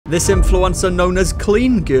This influencer known as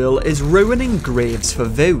Clean Girl is ruining graves for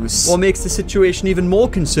views. What makes the situation even more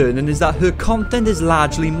concerning is that her content is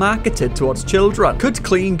largely marketed towards children. Could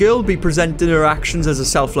Clean Girl be presenting her actions as a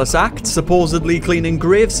selfless act, supposedly cleaning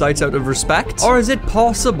grave sites out of respect? Or is it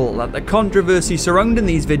possible that the controversy surrounding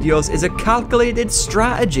these videos is a calculated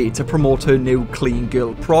strategy to promote her new Clean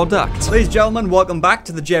Girl product? Ladies and gentlemen, welcome back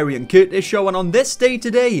to the Jerry and Curtis Show, and on this day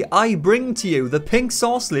today, I bring to you the pink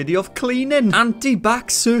sauce lady of cleaning.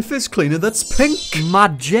 Anti-bac surface cleaner that's pink.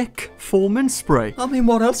 Magic foaming spray. I mean,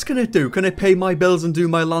 what else can it do? Can it pay my bills and do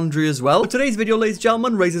my laundry as well? But today's video, ladies and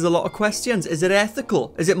gentlemen, raises a lot of questions. Is it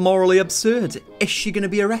ethical? Is it morally absurd? Is she gonna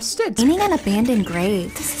be arrested? Cleaning an abandoned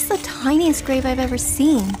grave. This is the tiniest grave I've ever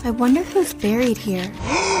seen. I wonder who's buried here.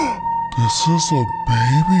 This is a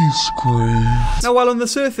baby's grave. Now, while on the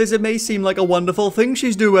surface it may seem like a wonderful thing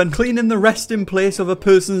she's doing, cleaning the resting place of a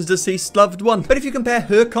person's deceased loved one, but if you compare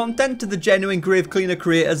her content to the genuine grave cleaner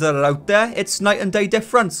creators that are out there, it's night and day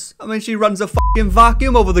difference. I mean, she runs a fucking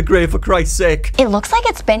vacuum over the grave, for Christ's sake. It looks like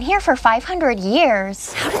it's been here for 500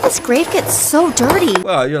 years. How did this grave get so dirty?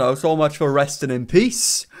 Well, you know, so much for resting in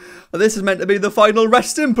peace. This is meant to be the final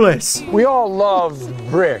resting place. We all love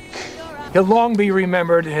Brick. He'll long be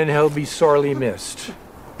remembered and he'll be sorely missed.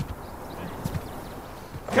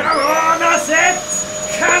 Come on, that's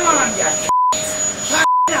it! Come on, you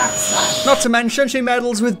Not to mention, she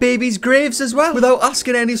meddles with babies' graves as well, without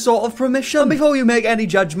asking any sort of permission. And before you make any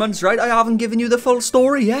judgments, right, I haven't given you the full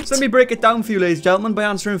story yet. So let me break it down for you, ladies and gentlemen, by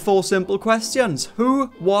answering 4 simple questions. Who,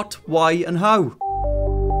 what, why, and how?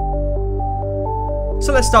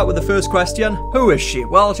 So let's start with the first question. Who is she?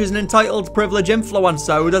 Well, she's an entitled, privileged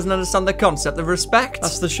influencer who doesn't understand the concept of respect.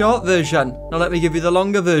 That's the short version. Now let me give you the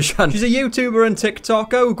longer version. She's a YouTuber and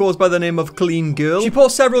TikToker who goes by the name of Clean Girl. She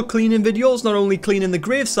posts several cleaning videos, not only cleaning the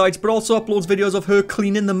grave sites, but also uploads videos of her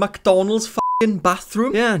cleaning the McDonald's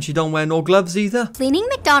bathroom. Yeah, and she don't wear no gloves either. Cleaning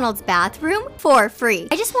McDonald's bathroom for free.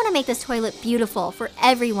 I just want to make this toilet beautiful for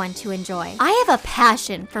everyone to enjoy. I have a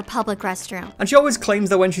passion for public restrooms. And she always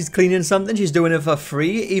claims that when she's cleaning something, she's doing it for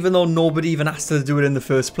free, even though nobody even asked her to do it in the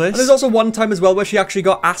first place. And there's also one time as well where she actually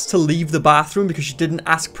got asked to leave the bathroom because she didn't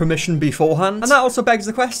ask permission beforehand. And that also begs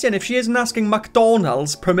the question, if she isn't asking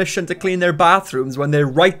McDonald's permission to clean their bathrooms when they're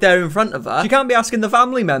right there in front of her, she can't be asking the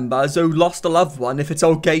family members who lost a loved one if it's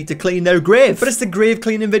okay to clean their grave. But it's the grave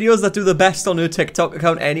cleaning videos that do the best on her TikTok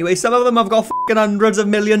account anyway. Some of them have got fucking hundreds of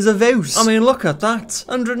millions of views. I mean, look at that.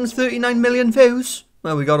 139 million views.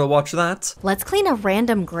 Well, we gotta watch that. Let's clean a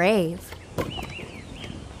random grave.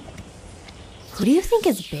 Who do you think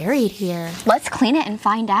is buried here? Let's clean it and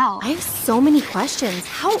find out. I have so many questions.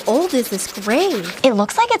 How old is this grave? It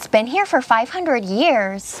looks like it's been here for 500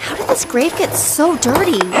 years. How did this grave get so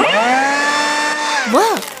dirty?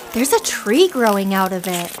 Look, there's a tree growing out of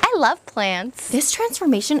it. I love plants. This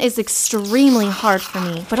transformation is extremely hard for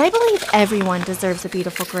me, but I believe everyone deserves a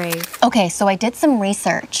beautiful grave. Okay, so I did some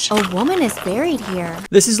research. A woman is buried here.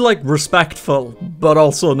 This is like respectful, but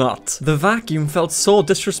also not. The vacuum felt so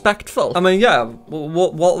disrespectful. I mean, yeah,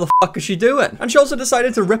 what the fuck is she doing? And she also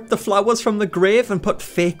decided to rip the flowers from the grave and put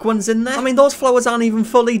fake ones in there. I mean, those flowers aren't even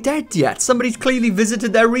fully dead yet. Somebody's clearly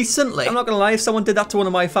visited there recently. I'm not gonna lie, if someone did that to one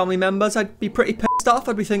of my family members, I'd be pretty pissed off.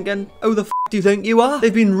 I'd be thinking, who the f do you think you are?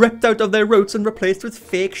 They've been ripped out of their roots and replaced with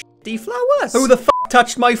fake shitty flowers. Who the f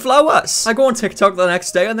touched my flowers? I go on TikTok the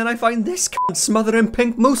next day and then I find this cunt smothering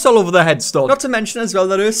pink mousse all over the headstone. Not to mention as well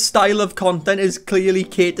that her style of content is clearly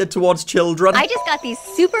catered towards children. I just got these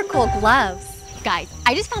super cool gloves. Guys,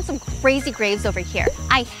 I just found some crazy graves over here.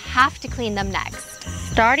 I have to clean them next.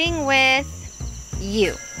 Starting with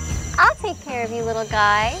you. I'll take care of you, little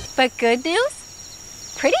guy. But good news?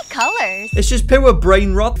 Pretty colors. It's just pure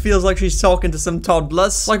brain rot. Feels like she's talking to some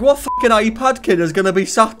toddlers. Like, what fucking iPad kid is gonna be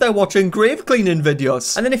sat there watching grave cleaning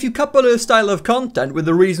videos? And then if you couple her style of content with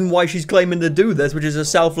the reason why she's claiming to do this, which is a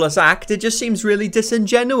selfless act, it just seems really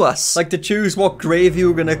disingenuous. Like, to choose what grave you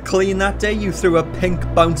were gonna clean that day, you threw a pink,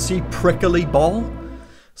 bouncy, prickly ball.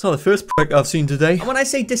 It's not the first prick I've seen today. And when I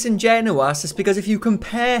say disingenuous, it's because if you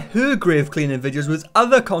compare her grave cleaning videos with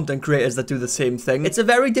other content creators that do the same thing, it's a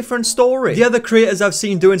very different story. The other creators I've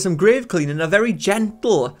seen doing some grave cleaning are very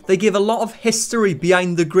gentle. They give a lot of history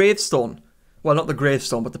behind the gravestone. Well, not the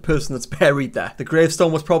gravestone, but the person that's buried there. The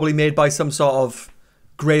gravestone was probably made by some sort of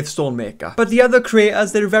gravestone maker. But the other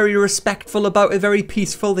creators, they're very respectful about it, very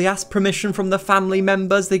peaceful. They ask permission from the family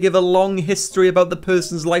members. They give a long history about the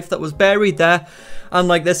person's life that was buried there.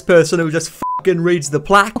 Unlike this person who just reads the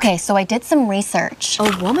plaque. Okay, so I did some research.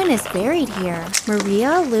 A woman is buried here.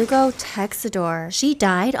 Maria Lugo Texador. She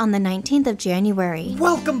died on the 19th of January.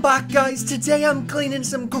 Welcome back, guys. Today I'm cleaning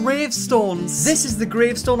some gravestones. This is the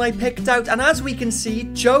gravestone I picked out, and as we can see,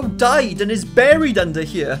 Joe died and is buried under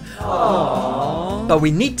here. Aww. But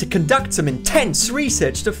we need to conduct some intense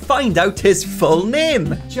research to find out his full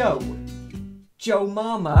name. Joe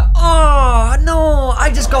Mama. Oh, no, I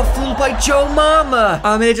just got fooled by Joe Mama.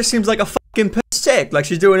 I mean, it just seems like a fucking piss take, like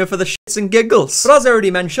she's doing it for the shits and giggles. But as I already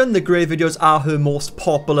mentioned, the grave videos are her most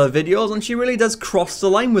popular videos, and she really does cross the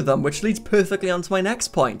line with them, which leads perfectly onto my next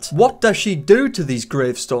point. What does she do to these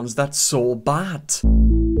gravestones that's so bad?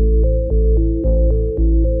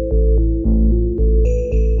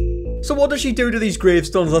 So what does she do to these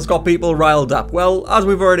gravestones that's got people riled up? Well, as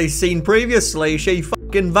we've already seen previously, she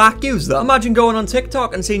fucking vacuums them. Imagine going on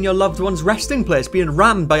TikTok and seeing your loved one's resting place being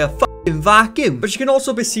rammed by a fucking vacuum. But she can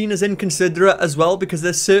also be seen as inconsiderate as well, because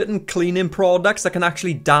there's certain cleaning products that can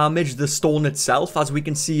actually damage the stone itself, as we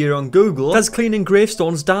can see here on Google. Does cleaning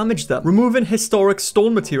gravestones damage them? Removing historic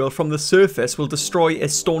stone material from the surface will destroy a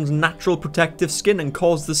stone's natural protective skin and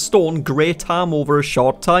cause the stone great harm over a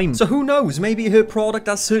short time. So who knows, maybe her product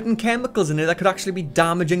has certain chemicals in it that could actually be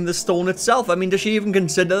damaging the stone itself. I mean, does she even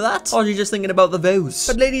consider that? Or is she just thinking about the views?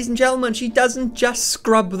 But ladies and gentlemen, she doesn't just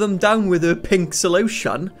scrub them down with her pink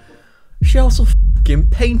solution. She also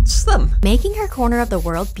fucking paints them. Making her corner of the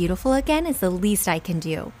world beautiful again is the least I can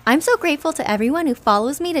do. I'm so grateful to everyone who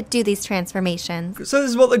follows me to do these transformations. So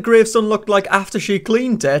this is what the gravestone looked like after she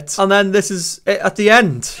cleaned it, and then this is it at the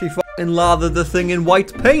end. She fucking lathered the thing in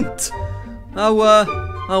white paint.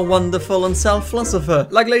 How wonderful and selfless of her.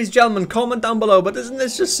 Like, ladies and gentlemen, comment down below, but doesn't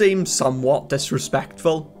this just seem somewhat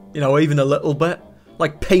disrespectful? You know, even a little bit.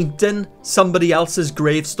 Like painting somebody else's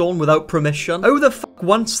gravestone without permission. Who the fuck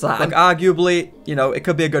wants that? Like, arguably, you know, it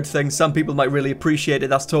could be a good thing. Some people might really appreciate it.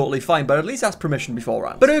 That's totally fine. But at least ask permission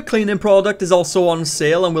beforehand. But her cleaning product is also on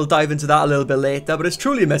sale, and we'll dive into that a little bit later. But it's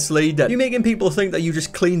truly misleading. You're making people think that you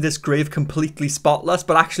just cleaned this grave completely spotless,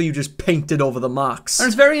 but actually you just painted over the marks. And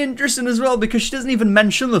it's very interesting as well, because she doesn't even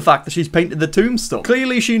mention the fact that she's painted the tombstone.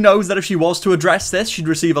 Clearly she knows that if she was to address this, she'd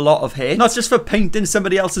receive a lot of hate. Not just for painting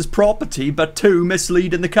somebody else's property, but to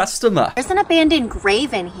misleading the customer. There's an abandoned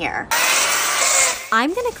grave in here.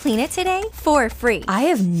 I'm gonna clean it today for free. I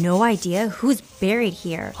have no idea who's buried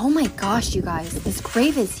here. Oh my gosh, you guys, this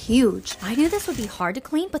grave is huge. I knew this would be hard to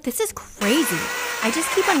clean, but this is crazy. I just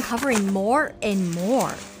keep uncovering more and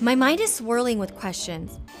more. My mind is swirling with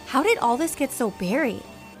questions. How did all this get so buried?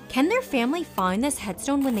 Can their family find this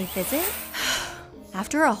headstone when they visit?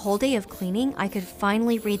 After a whole day of cleaning, I could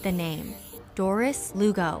finally read the name. Doris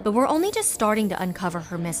Lugo. But we're only just starting to uncover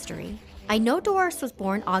her mystery. I know Doris was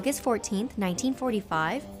born August 14th,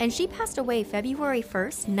 1945, and she passed away February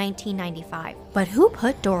 1st, 1995. But who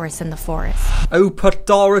put Doris in the forest? Who put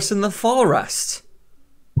Doris in the forest?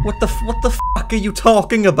 What the fuck are you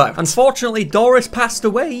talking about? Unfortunately, Doris passed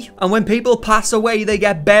away, and when people pass away, they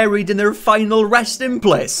get buried in their final resting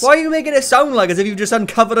place. Why are you making it sound like as if you've just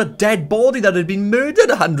uncovered a dead body that had been murdered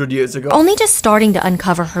 100 years ago? Only just starting to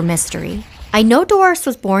uncover her mystery. I know Doris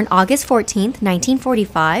was born August 14th,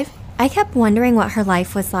 1945. I kept wondering what her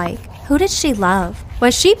life was like. Who did she love?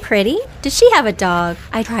 Was she pretty? Did she have a dog?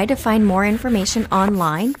 I tried to find more information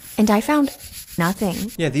online, and I found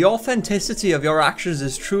nothing. Yeah, the authenticity of your actions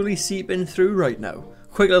is truly seeping through right now.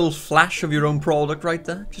 Quick little flash of your own product right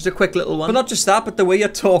there. Just a quick little one. But not just that, but the way you're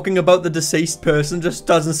talking about the deceased person just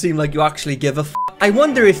doesn't seem like you actually give a f. I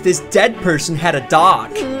wonder if this dead person had a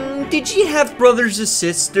dog. Did she have brothers or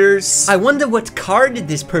sisters? I wonder what car did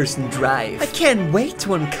this person drive? I can't wait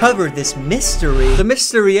to uncover this mystery. The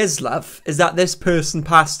mystery is, love, is that this person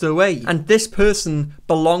passed away. And this person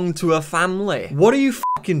belonged to a family. What are you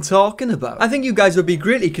fucking talking about? I think you guys would be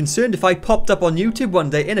greatly concerned if I popped up on YouTube one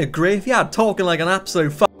day in a graveyard talking like an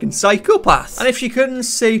absolute fucking psychopath. And if she couldn't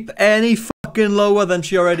seep any fucking lower than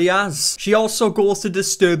she already has. She also goes to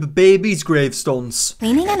disturb babies' gravestones.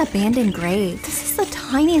 Cleaning an abandoned grave. This is the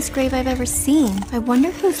tiniest grave I've ever seen. I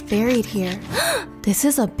wonder who's buried here. This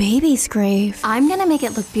is a baby's grave. I'm gonna make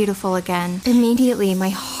it look beautiful again. Immediately, my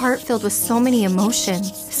heart filled with so many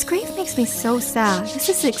emotions. This grave makes me so sad. This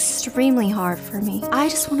is extremely hard for me. I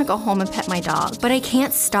just want to go home and pet my dog, but I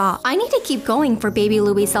can't stop. I need to keep going for baby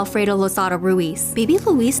Luis Alfredo Lozada Ruiz. Baby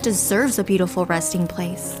Luis deserves a beautiful resting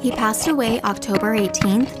place. He passed away October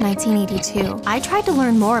 18th, 1982. I tried to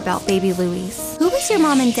learn more about baby Luis. Who was your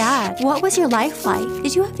mom and dad? What was your life like?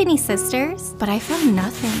 Did you have any sisters? But I found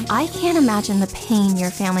nothing. I can't imagine the pain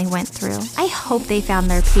your family went through. I hope they found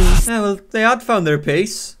their peace. Yeah, well, they had found their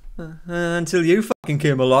peace. Until you fucking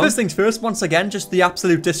came along. First things first, once again, just the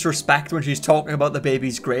absolute disrespect when she's talking about the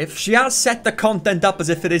baby's grave. She has set the content up as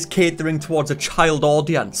if it is catering towards a child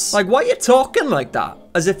audience. Like, why are you talking like that?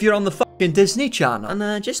 As if you're on the fucking Disney Channel.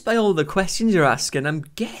 And just by all the questions you're asking, I'm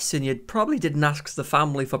guessing you probably didn't ask the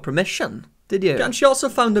family for permission, did you? And she also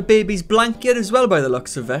found a baby's blanket as well by the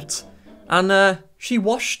looks of it. And she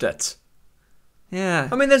washed it. Yeah.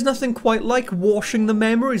 I mean, there's nothing quite like washing the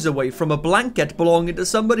memories away from a blanket belonging to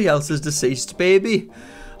somebody else's deceased baby.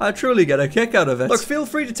 I truly get a kick out of it. Look, feel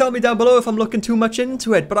free to tell me down below if I'm looking too much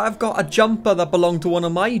into it, but I've got a jumper that belonged to one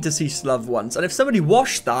of my deceased loved ones, and if somebody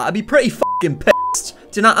washed that, I'd be pretty fucking pissed.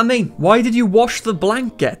 Do you know what I mean? Why did you wash the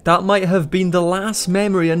blanket? That might have been the last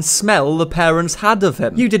memory and smell the parents had of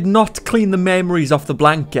him. You did not clean the memories off the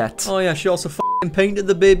blanket. Oh yeah, she also fucking painted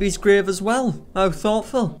the baby's grave as well. How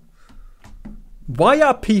thoughtful. Why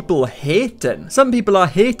are people hating? Some people are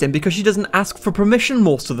hating because she doesn't ask for permission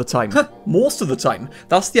most of the time. Most of the time?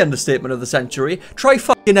 That's the understatement of the century. Try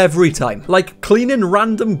fucking every time. Like, cleaning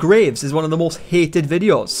random graves is one of the most hated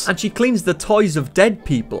videos. And she cleans the toys of dead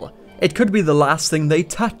people. It could be the last thing they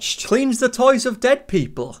touched. Cleans the toys of dead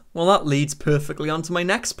people. Well, that leads perfectly on to my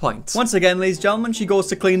next point. Once again, ladies and gentlemen, she goes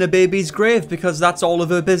to clean a baby's grave because that's all of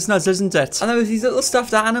her business, isn't it? And there was these little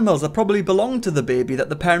stuffed animals that probably belonged to the baby that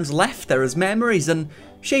the parents left there as memories, and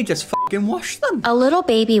she just fucking washed them. A little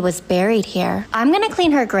baby was buried here. I'm gonna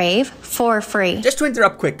clean her grave for free. Just to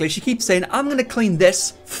interrupt quickly, she keeps saying, I'm gonna clean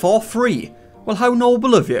this for free. Well, how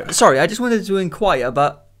noble of you. Sorry, I just wanted to inquire,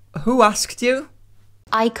 but who asked you?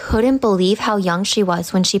 I couldn't believe how young she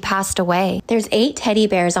was when she passed away. There's 8 teddy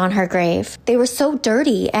bears on her grave. They were so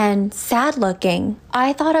dirty and sad looking.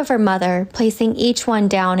 I thought of her mother, placing each one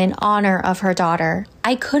down in honor of her daughter.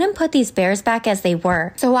 I couldn't put these bears back as they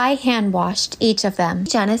were, so I hand washed each of them.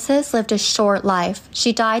 Genesis lived a short life.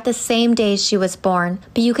 She died the same day she was born,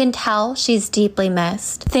 but you can tell she's deeply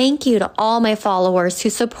missed. Thank you to all my followers who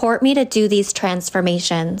support me to do these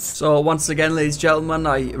transformations. So once again, ladies and gentlemen,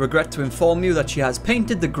 I regret to inform you that she has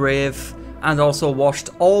painted the grave and also washed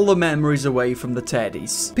all the memories away from the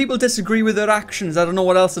teddies. People disagree with her actions. I don't know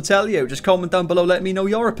what else to tell you. Just comment down below, let me know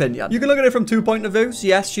your opinion. You can look at it from 2 points of view.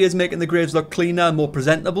 Yes, she is making the graves look cleaner and more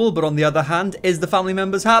presentable, but on the other hand, is the family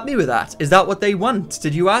members happy with that? Is that what they want?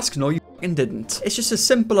 Did you ask? No, you fucking didn't. It's just as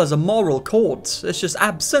simple as a moral code. It's just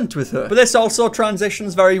absent with her. But this also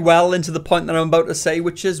transitions very well into the point that I'm about to say,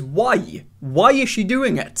 which is why? Why is she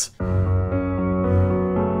doing it?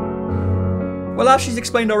 Well, as she's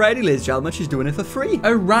explained already, ladies and gentlemen, she's doing it for free.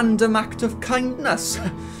 A random act of kindness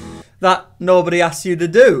that nobody asked you to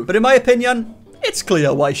do. But in my opinion, it's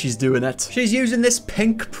clear why she's doing it. She's using this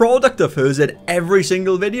pink product of hers in every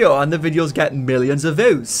single video, and the videos get millions of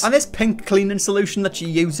views. And this pink cleaning solution that she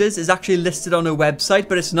uses is actually listed on her website,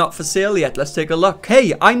 but it's not for sale yet. Let's take a look.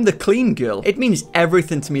 Hey, I'm the clean girl. It means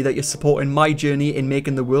everything to me that you're supporting my journey in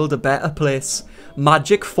making the world a better place.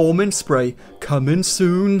 Magic foaming spray, coming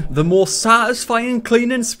soon. The most satisfying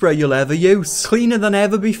cleaning spray you'll ever use. Cleaner than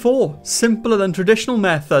ever before, simpler than traditional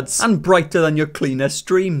methods, and brighter than your cleanest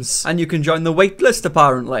dreams. And you can join the waitlist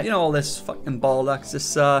apparently. You know, all this fucking bollocks,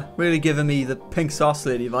 it's really giving me the pink sauce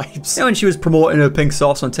lady vibes. You know, when she was promoting her pink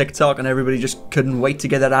sauce on TikTok and everybody just couldn't wait to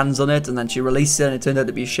get their hands on it, and then she released it and it turned out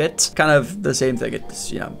to be shit. Kind of the same thing,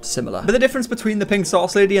 it's, you know, similar. But the difference between the pink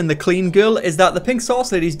sauce lady and the clean girl is that the pink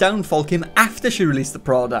sauce lady's downfall came after she released the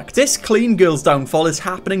product. This clean girl's downfall is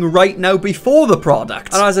happening right now before the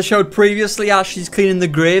product. And as I showed previously, as she's cleaning the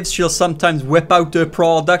graves, she'll sometimes whip out her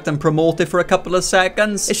product and promote it for a couple of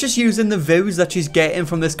seconds. It's just using the views that she's getting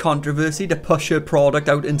from this controversy to push her product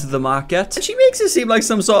out into the market. And she makes it seem like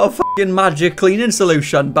some sort of fucking magic cleaning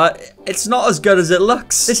solution, but it's not as good as it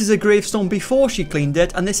looks. This is a gravestone before she cleaned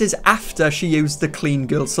it, and this is after she used the clean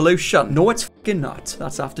girl solution. No, it's fucking not.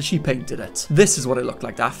 That's after she painted it. This is what it looked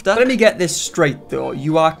like after. Let me get this straight though.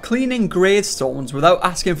 You are cleaning gravestones without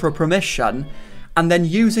asking for permission, and then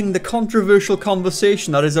using the controversial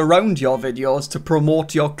conversation that is around your videos to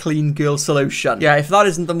promote your clean girl solution. Yeah, if that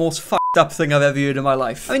isn't the most fucked up thing I've ever heard in my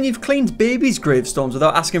life. I mean, you've cleaned babies' gravestones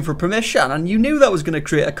without asking for permission, and you knew that was going to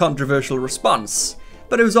create a controversial response.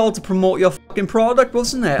 But it was all to promote your fucking product,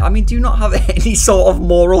 wasn't it? I mean, do you not have any sort of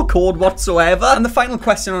moral code whatsoever? And the final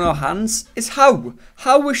question on our hands is how?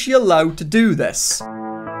 How was she allowed to do this?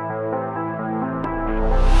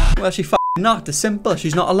 Well, she fucking not. It's simple.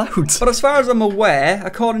 She's not allowed. But as far as I'm aware,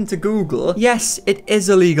 according to Google, yes, it is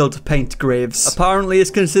illegal to paint graves. Apparently,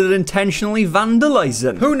 it's considered intentionally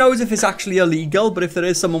vandalizing. Who knows if it's actually illegal, but if there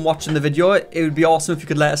is someone watching the video, it would be awesome if you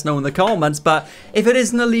could let us know in the comments. But if it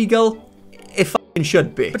isn't illegal, it f***ing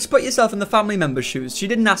should be. But just put yourself in the family member's shoes. She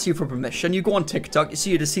didn't ask you for permission. You go on TikTok, you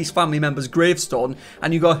see your deceased family member's gravestone,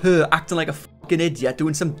 and you got her acting like a fucking idiot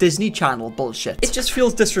doing some Disney Channel bullshit. It just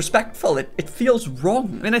feels disrespectful. It feels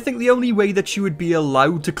wrong. I mean, I think the only way that she would be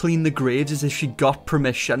allowed to clean the graves is if she got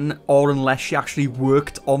permission, or unless she actually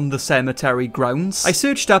worked on the cemetery grounds. I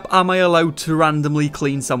searched up, am I allowed to randomly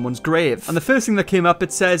clean someone's grave? And the first thing that came up,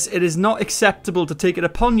 it says, it is not acceptable to take it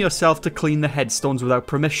upon yourself to clean the headstones without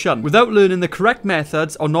permission, without learning the correct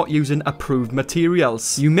methods or not using approved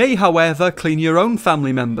materials. You may, however, clean your own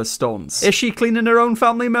family member's stones. Is she cleaning her own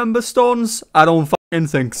family member's stones? I don't fucking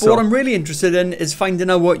think so. But what I'm really interested in is finding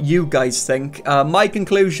out what you guys think. My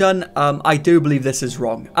conclusion, I do believe this is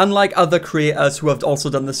wrong. Unlike other creators who have also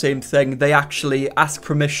done the same thing, they actually ask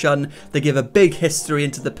permission, they give a big history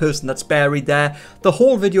into the person that's buried there. The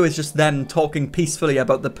whole video is just them talking peacefully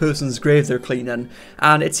about the person's grave they're cleaning,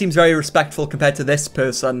 and it seems very respectful compared to this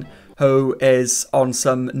person who is on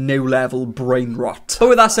some new level brain rot. But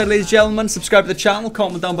with that said, ladies and gentlemen, subscribe to the channel,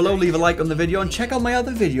 comment down below, leave a like on the video, and check out my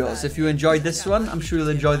other videos. If you enjoyed this one, I'm sure you'll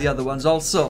enjoy the other ones also.